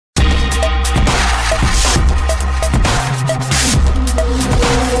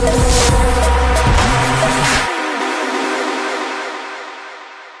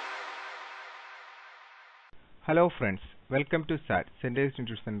Hello friends, welcome to SAT, Center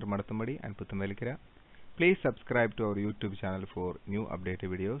Institute Center Madathambadi and Puthumelikara. Please subscribe to our YouTube channel for new updated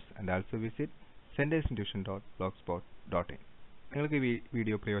videos and also visit centerinstitution.blogspot.in. നിങ്ങൾക്ക് ഈ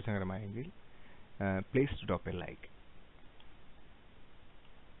video പ്രയോജനകരമായെങ്കിൽ please drop a like.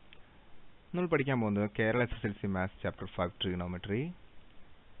 നമ്മൾ പഠിക്കാൻ പോകുന്നത് Kerala SSLC Maths Chapter 5 Trigonometry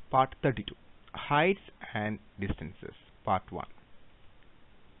Part 32 Heights and Distances Part 1.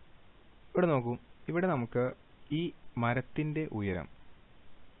 ഇവിടെ നോക്കൂ, ഇവിടെ നമുക്ക് ഈ മരത്തിന്റെ ഉയരം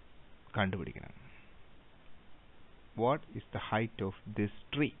കണ്ടുപിടിക്കണം. What is the height of this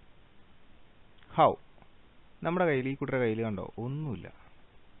tree? How? നമ്മുടെ കയ്യിൽ ഈ കുട്ടിയുടെ കയ്യിൽ കണ്ടോ ഒന്നുമില്ല,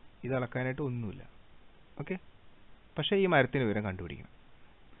 ഇത് അളക്കാനായിട്ട് ഒന്നുമില്ല. ഓക്കെ, പക്ഷേ ഈ മരത്തിന്റെ ഉയരം കണ്ടുപിടിക്കണം.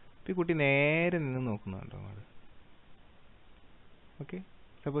 ഈ കുട്ടി നേരെ നിന്ന് നോക്കുന്നുണ്ടോ അങ്ങോട്ട്? ഓക്കെ,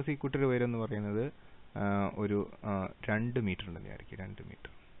 സപ്പോസ് ഈ കുട്ടിയുടെ ഉയരം എന്ന് പറയുന്നത് ഒരു 2 മീറ്റർ ഉണ്ടെന്ന് വിചാരിക്കും. 2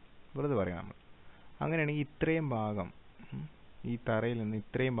 മീറ്റർ വെറുതെ പറയാം നമ്മൾ. അങ്ങനെയാണെങ്കിൽ ഇത്രയും ഭാഗം, ഈ തറയിൽ നിന്ന്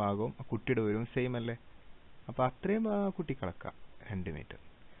ഇത്രയും ഭാഗവും കുട്ടിയുടെ ഉയരവും സെയിം അല്ലേ? അപ്പോൾ അത്രയും ഭാഗം കുട്ടി കളക്കാം 2 മീറ്റർ.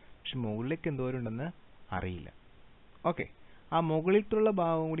 പക്ഷെ മുകളിലേക്ക് എന്തോരം ഉണ്ടെന്ന് അറിയില്ല. ഓക്കെ, ആ മുകളിലുള്ള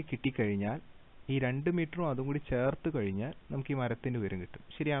ഭാഗം കൂടി കിട്ടിക്കഴിഞ്ഞാൽ ഈ 2 മീറ്ററും അതും കൂടി ചേർത്ത് കഴിഞ്ഞാൽ നമുക്ക് ഈ മരത്തിൻ്റെ ഉയരം കിട്ടും.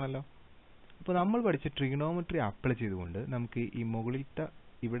 ശരിയാണല്ലോ? അപ്പോൾ നമ്മൾ പഠിച്ച ട്രിഗണോമെട്രി അപ്ലൈ ചെയ്തുകൊണ്ട് നമുക്ക് ഈ മുകളിലത്തെ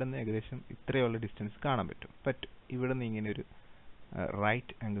ഇവിടെ നിന്ന് ഏകദേശം ഇത്രയുള്ള ഡിസ്റ്റൻസ് കാണാൻ പറ്റും. ഇവിടെ നിന്ന് ഇങ്ങനെ ഒരു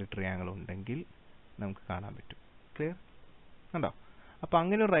റൈറ്റ് ആംഗിൾ ട്രയാങ്കിൾ ഉണ്ടെങ്കിൽ നമുക്ക് കാണാൻ പറ്റും. ക്ലിയർ കണ്ടോ? അപ്പോൾ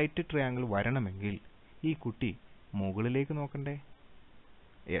അങ്ങനെ ഒരു റൈറ്റ് ട്രയാങ്കിൾ വരണമെങ്കിൽ ഈ കുട്ടി മുകളിലേക്ക് നോക്കണ്ടേ?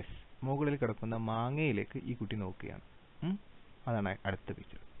 യെസ്, മുകളിൽ കിടക്കുന്ന മാങ്ങയിലേക്ക് ഈ കുട്ടി നോക്കുകയാണ്. അതാണ് അടുത്ത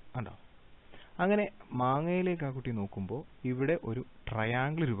പിക്ചർ. കണ്ടോ? അങ്ങനെ മാങ്ങയിലേക്ക് ആ കുട്ടി നോക്കുമ്പോൾ ഇവിടെ ഒരു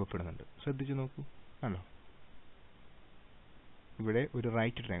ട്രയാങ്കിൾ രൂപപ്പെടുന്നുണ്ട്. ശ്രദ്ധിച്ചു നോക്കൂ. കണ്ടോ? ഇവിടെ ഒരു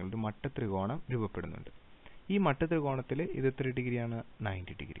റൈറ്റ് ട്രയാങ്കിൾ, ഒരു മട്ടത്രികോണം രൂപപ്പെടുന്നുണ്ട്. ഈ മട്ടത്രികോണത്തിൽ ഇത് എത്ര ഡിഗ്രിയാണ്?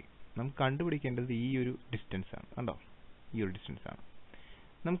 90 ഡിഗ്രി. നമുക്ക് കണ്ടുപിടിക്കേണ്ടത് ഈ ഒരു ഡിസ്റ്റൻസ് ആണ്. കണ്ടോ? ഈ ഒരു ഡിസ്റ്റൻസ് ആണ്.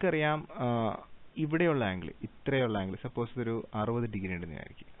 നമുക്കറിയാം ഇവിടെയുള്ള ആംഗിൾ, ഇത്രയുള്ള ആംഗിൾ, സപ്പോസ് ഇതൊരു 60 ഡിഗ്രി ഉണ്ടെന്ന്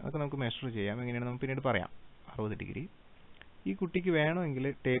വിചാരിക്കും. അതൊക്കെ നമുക്ക് മെഷർ ചെയ്യാം. എങ്ങനെയാണ് നമുക്ക് പിന്നീട് പറയാം. 60 ഡിഗ്രി ഈ കുട്ടിക്ക് വേണമെങ്കിൽ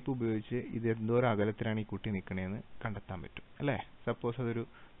ടേപ്പ് ഉപയോഗിച്ച് ഇത് എന്തോരം അകലത്തിലാണ് ഈ കുട്ടി നിൽക്കണതെന്ന് കണ്ടെത്താൻ പറ്റും അല്ലേ? സപ്പോസ് അതൊരു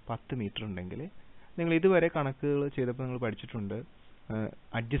 10 മീറ്റർ ഉണ്ടെങ്കിൽ നിങ്ങൾ ഇതുവരെ കണക്കുകൾ ചെയ്തപ്പോൾ നിങ്ങൾ പഠിച്ചിട്ടുണ്ട്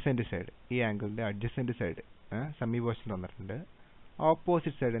അഡ്ജസെന്റ് സൈഡ്, ഈ ആംഗിളിന്റെ അഡ്ജസെന്റ് സൈഡ് സമീപവശം തന്നിട്ടുണ്ട്.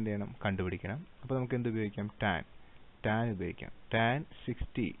 ഓപ്പോസിറ്റ് സൈഡ് എന്ത് ചെയ്യണം? കണ്ടുപിടിക്കണം. അപ്പോൾ നമുക്ക് എന്ത് ഉപയോഗിക്കാം? ടാൻ ഉപയോഗിക്കാം. ടാൻ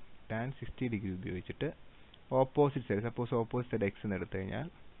 60 ഡിഗ്രി ഉപയോഗിച്ചിട്ട് opposite side, suppose opposite side X എന്ന് എടുത്തു കഴിഞ്ഞാൽ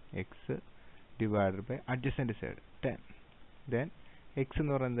X divided by adjacent side 10. Then X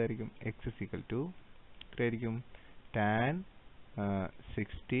എന്ന് പറയുന്നത് എന്തായിരിക്കും? എക്സ് ഇസ് ഈക്വൽ ടു എത്രയായിരിക്കും? Tan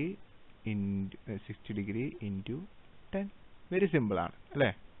 60 degree into 10. Very simple ആണ്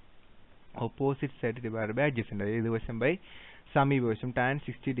അല്ലേ? Opposite side divide by adjacent, അതായത് എതിർവശം ബൈ സമീപവശം. ടാൻ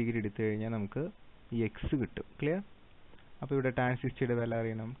 60 ഡിഗ്രി എടുത്തു കഴിഞ്ഞാൽ നമുക്ക് ഈ എക്സ് കിട്ടും. ക്ലിയർ? അപ്പോൾ ഇവിടെ ടാൻ 60യുടെ വില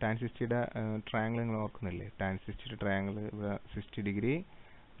അറിയണം. ടാൻ 60യുടെ ട്രയാങ്കിൾ നിങ്ങൾ ഓർക്കുന്നില്ലേ? ടാൻ 60യുടെ ട്രയാങ്കിൾ ഇവിടെ 60 ഡിഗ്രി,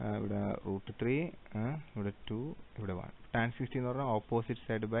 ഇവിടെ √3, ഇവിടെ 2, ഇവിടെ 1. ടാൻ 60 എന്ന് പറഞ്ഞാൽ opposite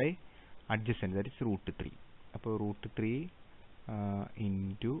side by adjacent, that is √3. അപ്പോൾ √3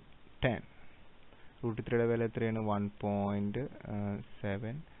 ഇൻറ്റു 10. √3യുടെ വില എത്രയാണ്?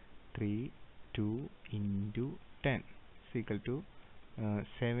 1.732 ഇൻറ്റു 10 ഈക്വൽ ടു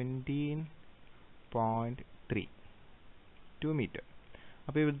 17.3 2 മീറ്റർ.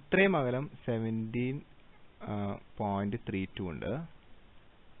 അപ്പോൾ ഇത്രയും അകലം 17.32 ഉണ്ട്.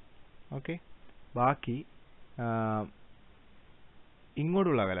 ഓക്കെ, ബാക്കി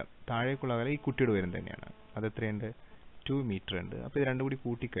ഇങ്ങോട്ടുള്ള അകലം, താഴേക്കുള്ള അകലം ഈ കുട്ടിയുടെ ഉയരം തന്നെയാണ്. അത് എത്രയുണ്ട്? 2 മീറ്റർ ഉണ്ട്. അപ്പോൾ ഇത് രണ്ടും കൂടി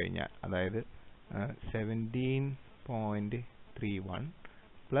കൂട്ടിക്കഴിഞ്ഞാൽ അതായത് 17.31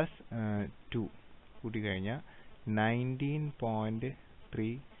 പ്ലസ് 2 കൂട്ടിക്കഴിഞ്ഞാൽ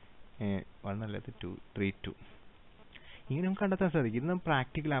 19.32. ഇങ്ങനെ നമുക്ക് കണ്ടെത്താൻ സാധിക്കും. ഇത്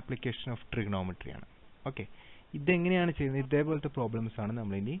പ്രാക്ടിക്കൽ ആപ്ലിക്കേഷൻ ഓഫ് ട്രിഗണോമെട്രി ആണ്. ഓക്കെ, ഇതെങ്ങനെയാണ് ചെയ്യുന്നത്? ഇതേപോലത്തെ പ്രോബ്ലംസ് ആണ്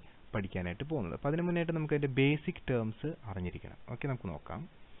നമ്മൾ ഇനി പഠിക്കാനായിട്ട് പോകുന്നത്. അപ്പോൾ അതിന് മുന്നായിട്ട് നമുക്ക് അതിൻ്റെ ബേസിക് ടേംസ് അറിഞ്ഞിരിക്കണം. ഓക്കെ, നമുക്ക് നോക്കാം.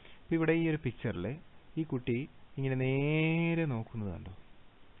 ഇപ്പോൾ ഇവിടെ ഈ ഒരു പിക്ചറിൽ ഈ കുട്ടി ഇങ്ങനെ നേരെ നോക്കുന്നത് കണ്ടോ?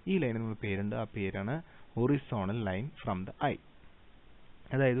 ഈ ലൈന് നമ്മൾ പേരുണ്ട്, ആ പേരാണ് horizontal line from the I.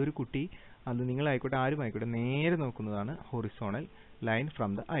 അതായത് ഒരു കുട്ടി, അത് നിങ്ങളായിക്കോട്ടെ ആരുമായിക്കോട്ടെ, നേരെ നോക്കുന്നതാണ് horizontal line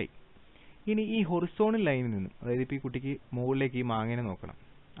from the I. ഇനി ഈ ഹൊറിസോണൽ ലൈനിൽ നിന്നും, അതായത് ഇപ്പോൾ ഈ കുട്ടിക്ക് മുകളിലേക്ക് ഈ മാങ്ങനെ നോക്കണം.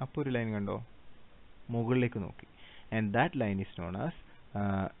 അപ്പോൾ ഒരു ലൈൻ കണ്ടോ? മുകളിലേക്ക് നോക്കി. And that line is known as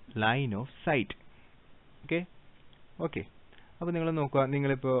line of site. Okay. അപ്പോൾ നിങ്ങൾ നോക്കുക,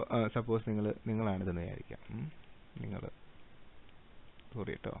 നിങ്ങളിപ്പോൾ സപ്പോസ് നിങ്ങളാണിതെന്ന് വിചാരിക്കാം.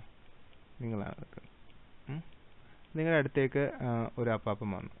 സോറി കേട്ടോ, നിങ്ങളാണ്. നിങ്ങളുടെ അടുത്തേക്ക് ഒരു അപ്പാപ്പൻ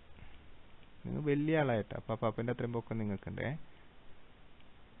വന്നു. നിങ്ങൾ വലിയ ആളായിട്ട്, അപ്പോൾ അപ്പാപ്പൻ്റെ അത്രയും പൊക്കം നിങ്ങൾക്കുണ്ടേ.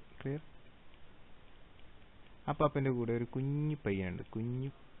 ക്ലിയർ? അപ്പാപ്പൻ്റെ കൂടെ ഒരു കുഞ്ഞു പയ്യനുണ്ട്,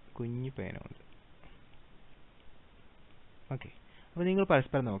 കുഞ്ഞു പയ്യനുണ്ട്. ഓക്കെ, അപ്പോൾ നിങ്ങൾ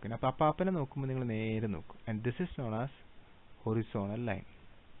പരസ്പരം നോക്കണം. അപ്പോൾ അപ്പാപ്പനെ നോക്കുമ്പോൾ നിങ്ങൾ നേരെ നോക്കും. And this is known as horizontal line.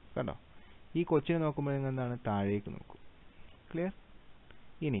 കണ്ടോ? ഈ കൊച്ചിനെ നോക്കുമ്പോൾ നിങ്ങൾ എന്താണ്, താഴേക്ക് നോക്കും. ക്ലിയർ?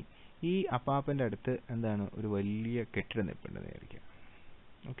 ഇനി ഈ അപ്പാപ്പൻ്റെ അടുത്ത് എന്താണ്, ഒരു വലിയ കെട്ടിടം നിൽപ്പുണ്ടെന്ന് വിചാരിക്കുക.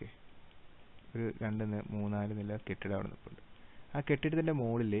 ഓക്കെ, ഒരു 2-3-4 നില കെട്ടിടം അവിടെ നിൽപ്പുണ്ട്. ആ കെട്ടിടത്തിൻ്റെ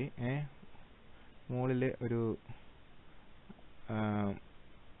മുകളിൽ ഒരു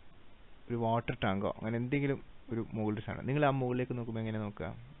വാട്ടർ ടാങ്കോ അങ്ങനെ എന്തെങ്കിലും ഒരു മുകളിൽ സാധനം. നിങ്ങൾ ആ മുകളിലേക്ക് നോക്കുമ്പോൾ എങ്ങനെ നോക്കുക,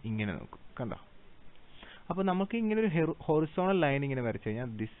 ഇങ്ങനെ നോക്കും. കണ്ടോ? അപ്പോൾ നമുക്ക് ഇങ്ങനെ ഒരു ഹൊറിസോണൽ ലൈൻ ഇങ്ങനെ വരച്ചു കഴിഞ്ഞാൽ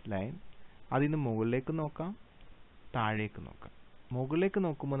ദിസ് ലൈൻ, അതിൽ നിന്ന് മുകളിലേക്ക് നോക്കാം, താഴേക്ക് നോക്കാം. മുകളിലേക്ക്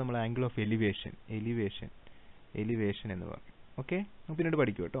നോക്കുമ്പോൾ നമ്മൾ ആംഗിൾ ഓഫ് എലിവേഷൻ എന്ന് പറയും. ഓക്കെ, നമുക്ക് പിന്നീട്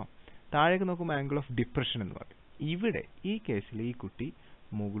പഠിക്കും കേട്ടോ. താഴേക്ക് നോക്കുമ്പോൾ ആംഗിൾ ഓഫ് ഡിപ്രഷൻ എന്ന് പറയും. ഇവിടെ ഈ കേസിൽ ഈ കുട്ടി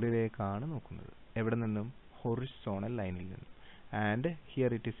മുകളിലേക്കാണ് നോക്കുന്നത്. എവിടെ നിന്നും? ഹൊറിസോണൽ ലൈനിൽ നിന്നും. ആൻഡ്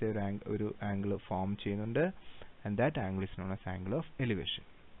ഹിയർ ഇറ്റ് ഈസ് ഒരു ആംഗിൾ ഫോം ചെയ്യുന്നുണ്ട്. And that angle is known as angle of elevation.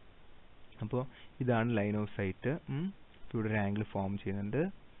 അപ്പോൾ ഇതാണ് ലൈൻ ഓഫ് സൈറ്റ്. ഇവിടെ ഒരു ആംഗിൾ ഫോം ചെയ്യുന്നുണ്ട്.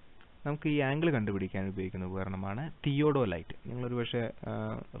 നമുക്ക് ഈ ആംഗിൾ കണ്ടുപിടിക്കാൻ ഉപയോഗിക്കുന്ന ഉപകരണമാണ് തിയോഡോലൈറ്റ്. നിങ്ങളൊരു പക്ഷേ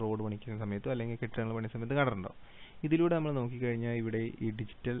റോഡ് പണിക്കുന്ന സമയത്തോ അല്ലെങ്കിൽ കെട്ടിടങ്ങൾ പണിക്കുന്ന സമയത്ത് കണ്ടിട്ടുണ്ടോ? ഇതിലൂടെ നമ്മൾ നോക്കിക്കഴിഞ്ഞാൽ ഇവിടെ ഈ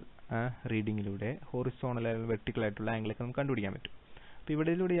ഡിജിറ്റൽ റീഡിങ്ങിലൂടെ ഹൊറിസോണൽ അല്ലെങ്കിൽ വെർട്ടിക്കൽ ആയിട്ടുള്ള ആംഗിളൊക്കെ നമുക്ക് കണ്ടുപിടിക്കാൻ പറ്റും. അപ്പോൾ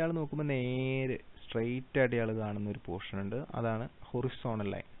ഇവിടെയിലൂടെ ഇയാൾ നോക്കുമ്പോൾ നേരെ സ്ട്രെയിറ്റ് ആയിട്ട് ഇയാൾ കാണുന്ന ഒരു പോർഷൻ ഉണ്ട്, അതാണ് ഹൊറിസോണൽ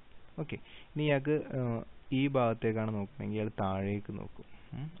ലൈൻ. ഓക്കെ, ഇനി ഇയാൾക്ക് ഈ ഭാഗത്തേക്കാണ് നോക്കുന്നതെങ്കിൽ ഇയാൾ താഴേക്ക് നോക്കും.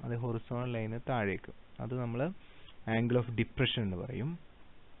 അത് ഹൊറിസോണൽ ലൈന് താഴേക്ക്, അത് നമ്മൾ ആംഗിൾ ഓഫ് ഡിപ്രഷൻ എന്ന് പറയും.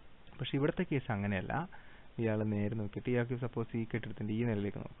 പക്ഷെ ഇവിടുത്തെ കേസ് അങ്ങനെയല്ല. ഇയാൾ നേരെ നോക്കിയിട്ട് ഇയാൾക്ക് സപ്പോസ് ഈ കെട്ടിടത്തിൻ്റെ ഈ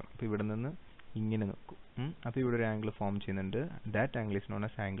നിലയിലേക്ക് നോക്കണം. അപ്പോൾ ഇവിടെ നിന്ന് ഇങ്ങനെ നോക്കും. അപ്പോൾ ഇവിടെ ഒരു ആംഗിൾ ഫോം ചെയ്യുന്നുണ്ട്. That angle is known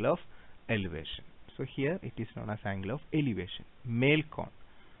as angle of elevation. So here it is known as angle of elevation. മേൽക്കോൺ,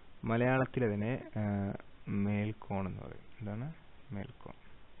 മലയാളത്തിൽ അതിനെ മേൽക്കോൺ എന്ന് പറയും. എന്താണ് മേൽക്കോൺ?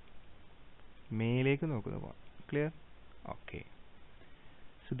 മേലേക്ക് നോക്കുന്ന കോൺ. Clear? Okay,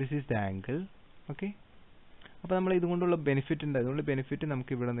 so this is the angle. Okay, അപ്പോൾ നമ്മൾ ഇതുകൊണ്ടുള്ള ബെനിഫിറ്റ് ഉണ്ട്. അതുകൊണ്ട് ബെനിഫിറ്റ്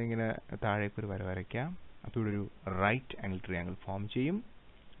നമുക്ക് ഇവിടെ നിന്ന് ഇങ്ങനെ താഴേക്ക് ഒരു വര വരയ്ക്കാം. അപ്പോൾ ഇവിടെ ഒരു റൈറ്റ് ആംഗിൾ ട്രയാംഗിൾ ഫോം ചെയ്യും.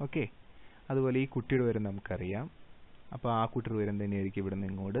 ഓക്കെ, അതുപോലെ ഈ കുട്ടിയുടെ വരും നമുക്കറിയാം. അപ്പോൾ ആ കുട്ടിയുടെ വരും തന്നെയായിരിക്കും ഇവിടെ നിന്ന്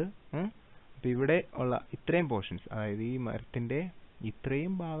ഇങ്ങോട്ട്. അപ്പോൾ ഇവിടെ ഉള്ള ഇത്രയും പോർഷൻസ്, അതായത് ഈ മരത്തിൻ്റെ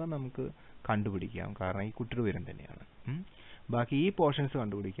ഇത്രയും ഭാഗം നമുക്ക് കണ്ടുപിടിക്കാം, കാരണം ഈ കുട്ടിയുടെ വരും തന്നെയാണ്. ബാക്കി ഈ പോർഷൻസ്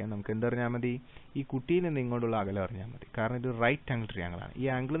കണ്ടുപിടിക്കാൻ നമുക്ക് എന്തറിഞ്ഞാൽ മതി? ഈ കുട്ടിയിൽ നിന്ന് ഇങ്ങോട്ടുള്ള അകലം അറിഞ്ഞാൽ മതി. കാരണം ഇത് റൈറ്റ് ആംഗിൾ ട്രയാംഗിൾ ആണ്. ഈ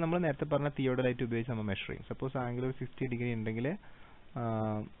ആംഗിൾ നമ്മൾ നേരത്തെ പറഞ്ഞ തിയോഡോലൈറ്റ് ഉപയോഗിച്ച് നമ്മൾ മെഷർ ചെയ്യും. സപ്പോസ് ആംഗിൾ ഒരു 60 ഡിഗ്രി ഉണ്ടെങ്കിൽ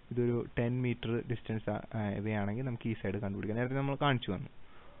ഇതൊരു 10 മീറ്റർ ഡിസ്റ്റൻസ് ഇവയാണെങ്കിൽ നമുക്ക് ഈ സൈഡ് കണ്ടുപിടിക്കാം. നേരത്തെ നമ്മൾ കാണിച്ചു വന്നു.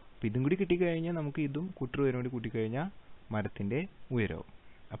 അപ്പോൾ ഇതും കൂടി കിട്ടിക്കഴിഞ്ഞാൽ നമുക്ക് ഇതും കുട്ടിയുടെ ഉയരം കൂടി കൂട്ടിക്കഴിഞ്ഞാൽ മരത്തിൻ്റെ ഉയരവും.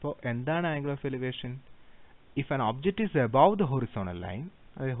 അപ്പോൾ എന്താണ് angle of elevation? If an object is above the horizontal line,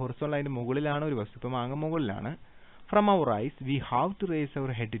 അതായത് ഹൊറിസോണൽ ലൈൻ്റെ മുകളിലാണ് ഒരു വസ്തു, ഇപ്പോൾ മാങ്ങ മുകളിലാണ്. From our eyes, we have to raise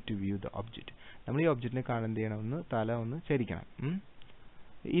our head to view the object. നമ്മൾ ഈ ഒബ്ജക്റ്റിനെ കാണാൻ എന്ത് ചെയ്യണം? ഒന്ന് തല ഒന്ന് ചരിക്കണം.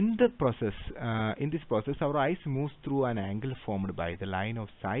 In this process, our eyes moves through an angle formed by the line of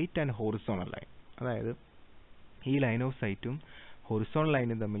sight and horizontal line. അതായത് ഈ ലൈൻ ഓഫ് സൈറ്റും ഹൊറിസോണൽ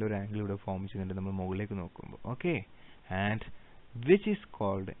ലൈനും തമ്മിൽ ഒരു ആംഗിൾ ഇവിടെ ഫോം ചെയ്യുന്നുണ്ട് നമ്മൾ മുകളിലേക്ക് നോക്കുമ്പോൾ. Okay, and which is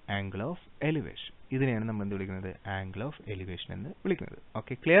called angle of elevation. ഇതിനെയാണ് നമ്മൾ എന്ത് വിളിക്കുന്നത്? ആംഗിൾ ഓഫ് എലിവേഷൻ എന്ന് വിളിക്കുന്നത്.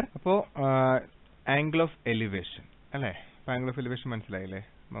 Okay, clear? അപ്പോൾ ആംഗിൾ ഓഫ് എലിവേഷൻ അല്ലേ? അപ്പോൾ ആംഗിൾ ഓഫ് എലിവേഷൻ മനസ്സിലായില്ലേ?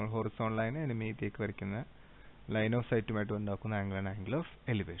 നമ്മൾ ഹൊറിസോണൽ ലൈന് അതിന് മീത്തേക്ക് വരയ്ക്കുന്ന ലൈൻ ഓഫ് സൈറ്റുമായിട്ട് ഉണ്ടാക്കുന്ന ആംഗിളാണ് ആംഗിൾ ഓഫ്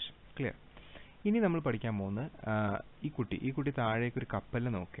എലിവേഷൻ. ക്ലിയർ? ഇനി നമ്മൾ പഠിക്കാൻ പോകുന്നത് ഈ കുട്ടി താഴേക്ക് ഒരു കപ്പലിൽ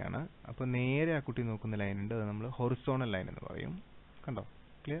നോക്കുകയാണ്. അപ്പോൾ നേരെ ആ കുട്ടി നോക്കുന്ന ലൈൻ ഉണ്ട്, അത് നമ്മൾ ഹൊറിസോണൽ ലൈൻ എന്ന് പറയും. കണ്ടോ?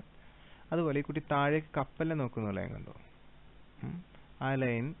 ക്ലിയർ? അതുപോലെ ഈ കുട്ടി താഴേക്ക് കപ്പലിൽ നോക്കുന്ന ലൈൻ കണ്ടോ? ആ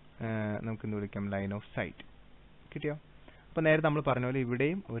ലൈൻ നമുക്ക് എന്ത് വിളിക്കാം? Line of site. കിട്ടിയോ? അപ്പോൾ നേരെ നമ്മൾ പറഞ്ഞ പോലെ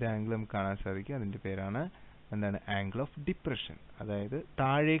ഇവിടെയും ഒരു ആംഗിൾ നമുക്ക് കാണാൻ സാധിക്കും. അതിൻ്റെ പേരാണ് എന്താണ്? ആംഗിൾ ഓഫ് ഡിപ്രഷൻ, അതായത്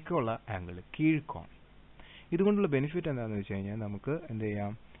താഴേക്കുള്ള ആംഗിൾ, കീഴ്ക്കോൺ. ഇതുകൊണ്ടുള്ള ബെനിഫിറ്റ് എന്താണെന്ന് വെച്ച് കഴിഞ്ഞാൽ നമുക്ക് എന്ത്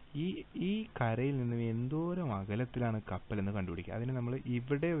ചെയ്യാം? ഈ കരയിൽ നിന്നും എന്തോരം അകലത്തിലാണ് കപ്പൽ എന്ന് കണ്ടുപിടിക്കുക. അതിന് നമ്മൾ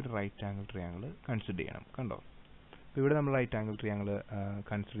ഇവിടെ ഒരു റൈറ്റ് ആംഗിൾ ട്രയാംഗിൾ കൺസിഡർ ചെയ്യണം. കണ്ടോ? അപ്പോൾ ഇവിടെ നമ്മൾ റൈറ്റ് ആംഗിൾ ട്രയാംഗിൾ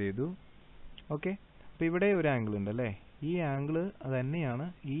കൺസിഡർ ചെയ്തു. ഓക്കെ, അപ്പോൾ ഇവിടെ ഒരു ആംഗിൾ ഉണ്ട് അല്ലേ? ഈ ആംഗിൾ അത് തന്നെയാണ്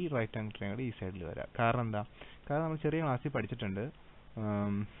ഈ റൈറ്റ് ആംഗിൾ ട്രയാംഗിൾ ഈ സൈഡിൽ വരാം. കാരണം എന്താ? കാരണം നമ്മൾ ചെറിയ ക്ലാസ്സിൽ പഠിച്ചിട്ടുണ്ട്,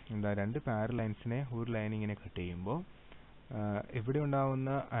 രണ്ട് പാരലൽ ലൈൻസിനെ ഒരു ലൈൻ ഇങ്ങനെ കട്ട് ചെയ്യുമ്പോൾ ഇവിടെ ഉണ്ടാവുന്ന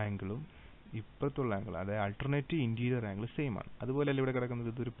ആംഗിളും ഇപ്പുറത്തുള്ള ആംഗിൾ, അതായത് ആൾട്ടർനേറ്റീവ് ഇൻറ്റീരിയർ ആംഗിൾ സെയിം ആണ്. അതുപോലെയല്ല ഇവിടെ കിടക്കുന്നത്.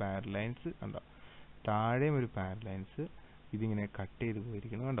 ഇതൊരു പാരലൽ ലൈൻസ് കണ്ടോ? താഴെയും ഒരു പാരലൽ ലൈൻസ് ഇതിങ്ങനെ കട്ട് ചെയ്ത്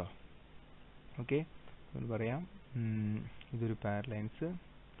പോയിരിക്കുന്നു. കണ്ടോ? ഓക്കെ, ഒന്ന് പറയാം. ഇതൊരു പാരലൽ ലൈൻസ്,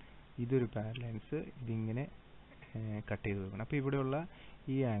 ഇതൊരു പാരലൽ ലൈൻസ്, ഇതിങ്ങനെ കട്ട് ചെയ്ത് പോകണം. അപ്പോൾ ഇവിടെയുള്ള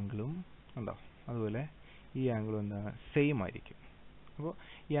ഈ ആംഗിളും കണ്ടോ? അതുപോലെ ഈ ആംഗിളും എന്താണ്? സെയിം ആയിരിക്കും. അപ്പോൾ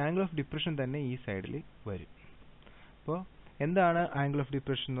ഈ ആംഗിൾ ഓഫ് ഡിപ്രഷൻ തന്നെ ഈ സൈഡിൽ വരും. അപ്പോൾ എന്താണ് ആംഗിൾ ഓഫ്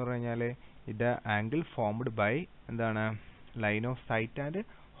ഡിപ്രഷൻ എന്ന് പറഞ്ഞു കഴിഞ്ഞാൽ ഇത് ആംഗിൾ ഫോംഡ് ബൈ എന്താണ് line of site and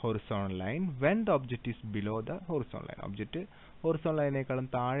horizontal line when the object is below the horizontal line. Object horizontal ലൈനേക്കാളും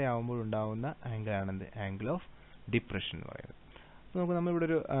താഴെ ആവുമ്പോൾ ഉണ്ടാവുന്ന ആംഗിൾ ആണെന്ത് ആംഗിൾ ഓഫ് ഡിപ്രഷൻ എന്ന് പറയുന്നത്. നമുക്ക് നമ്മളിവിടെ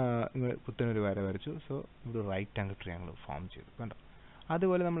ഒരു കുത്തനൊരു വര വരച്ചു. സോ ഇവിടെ റൈറ്റ് ആംഗിൾ ട്രയാംഗിൾ ഫോം ചെയ്തു കണ്ടോ.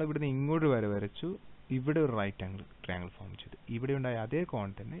 അതുപോലെ നമ്മൾ ഇവിടുന്ന് ഇങ്ങോട്ട് വര വരച്ചു. ഇവിടെ ഒരു റൈറ്റ് ആംഗിൾ ട്രയാംഗിൾ ഫോം ചെയ്തു. ഇവിടെ ഉണ്ടായ അതേ കോൺ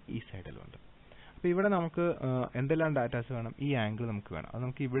തന്നെ ഈ സൈഡിലുണ്ട്. അപ്പോൾ ഇവിടെ നമുക്ക് എന്തെല്ലാം ഡാറ്റാസ് വേണം? ഈ ആംഗിൾ നമുക്ക് വേണം. അത്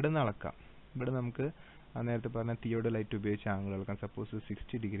നമുക്ക് ഇവിടെ നിന്ന് അളക്കാം. ഇവിടെ നമുക്ക് നേരത്തെ പറഞ്ഞ തിയോഡലൈറ്റ് ഉപയോഗിച്ച് ആംഗിൾ അളക്കാം. സപ്പോസ്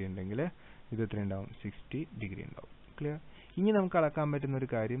 60 ഡിഗ്രി ഉണ്ടെങ്കിൽ ഇത് എത്ര ഉണ്ടാവും? 60 ഡിഗ്രി ഉണ്ടാവും. ക്ലിയർ? ഇനി നമുക്ക് അളക്കാൻ പറ്റുന്ന ഒരു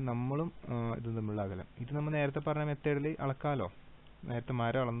കാര്യം നമ്മളും ഇതും തമ്മിലുള്ള അകലം. ഇത് നമ്മൾ നേരത്തെ പറഞ്ഞ മെത്തേഡിൽ അളക്കാമല്ലോ. നേരത്തെ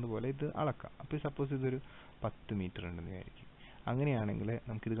മരം അളന്നതുപോലെ ഇത് അളക്കാം. അപ്പോൾ സപ്പോസ് ഇതൊരു 10 മീറ്റർ ഉണ്ടെന്ന് വിചാരിക്കും. അങ്ങനെയാണെങ്കിൽ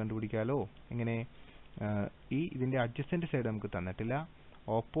നമുക്കിത് കണ്ടുപിടിക്കാമല്ലോ. എങ്ങനെ? ഇതിൻ്റെ അഡ്ജസ്റ്റൻ്റ് സൈഡ് നമുക്ക് തന്നിട്ടില്ല,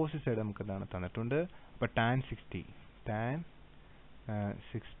 ഓപ്പോസിറ്റ് സൈഡ് നമുക്ക് തന്നിട്ടുണ്ട്. അപ്പോൾ tan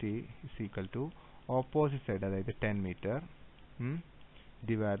 60 is equal to opposite side, അതായത് 10 metre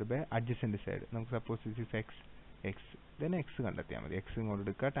divide by adjacent side. നമുക്ക് suppose this is X then x കണ്ടെത്തിയാൽ മതി. x ഇങ്ങോട്ട്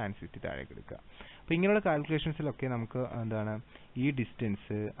എടുക്കുക, tan 60 താഴേക്ക് എടുക്കുക. അപ്പോൾ ഇങ്ങനെയുള്ള കാൽക്കുലേഷൻസിലൊക്കെ നമുക്ക് എന്താണ് ഈ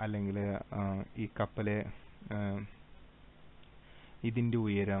ഡിസ്റ്റൻസ് അല്ലെങ്കിൽ ഈ കപ്പലെ ഇതിൻ്റെ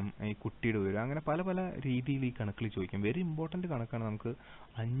ഉയരം, ഈ കുട്ടിയുടെ ഉയരം, അങ്ങനെ പല പല രീതിയിൽ ഈ കണക്കിൽ ചോദിക്കും. വെരി ഇമ്പോർട്ടൻ്റ് കണക്കാണ്. നമുക്ക്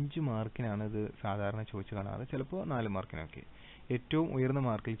 5 മാർക്കിനാണ് ഇത് സാധാരണ ചോദിച്ച് കാണാറ്, ചിലപ്പോൾ 4 മാർക്കിനൊക്കെ. ഏറ്റവും ഉയർന്ന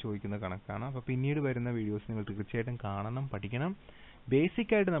മാർക്കിൽ ചോദിക്കുന്ന കണക്കാണ്. അപ്പോൾ പിന്നീട് വരുന്ന വീഡിയോസ് നിങ്ങൾ തീർച്ചയായിട്ടും കാണണം, പഠിക്കണം.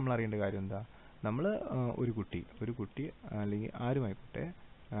 ബേസിക്കായിട്ട് നമ്മൾ അറിയേണ്ട കാര്യം എന്താ? നമ്മൾ ഒരു കുട്ടി അല്ലെങ്കിൽ ആരുമായിക്കോട്ടെ,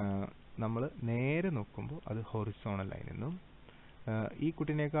 നമ്മൾ നേരെ നോക്കുമ്പോൾ അത് ഹൊറിസോണൽ ലൈൻ എന്നും, ഈ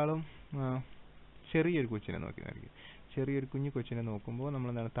കുട്ടീനേക്കാളും ചെറിയൊരു കൊച്ചിനെ നോക്കിയായിരിക്കും. ചെറിയൊരു കുഞ്ഞു കൊച്ചിനെ നോക്കുമ്പോൾ നമ്മൾ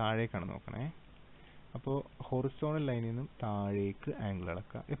എന്താണ് താഴേക്കാണ് നോക്കണേ. അപ്പോൾ ഹൊറിസോണൽ ലൈനിൽ നിന്നും താഴേക്ക് ആംഗിൾ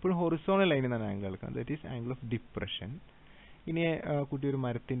അളക്കുക. എപ്പോഴും ഹൊറിസോണൽ ലൈനിൽ നിന്നാണ് ആംഗിൾ അളക്കുക. That is angle of depression. ഇനി കുട്ടി ഒരു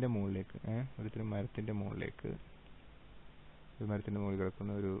മരത്തിൻ്റെ മുകളിലേക്ക് മരത്തിൻ്റെ മുകളിൽ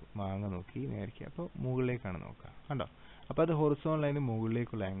കിടക്കുന്ന ഒരു മാങ്ങ നോക്കി നേരിക്കുക. അപ്പോൾ മുകളിലേക്കാണ് നോക്കുക. കണ്ടോ? അപ്പോൾ അത് ഹൊറിസോണൽ ലൈനിന്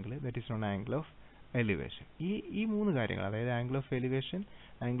മുകളിലേക്കുള്ള angle, that is known angle of elevation. ഈ 3 കാര്യങ്ങൾ, അതായത് angle of elevation,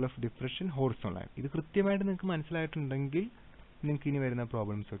 angle of depression, horizontal line, ഇത് കൃത്യമായിട്ട് നിങ്ങൾക്ക് മനസ്സിലായിട്ടുണ്ടെങ്കിൽ നിങ്ങൾക്ക് ഇനി വരുന്ന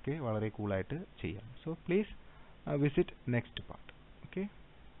പ്രോബ്ലംസ് ഒക്കെ വളരെ കൂളായിട്ട് ചെയ്യാം. So please visit next part. Okay,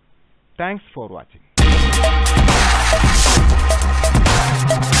 thanks for watching.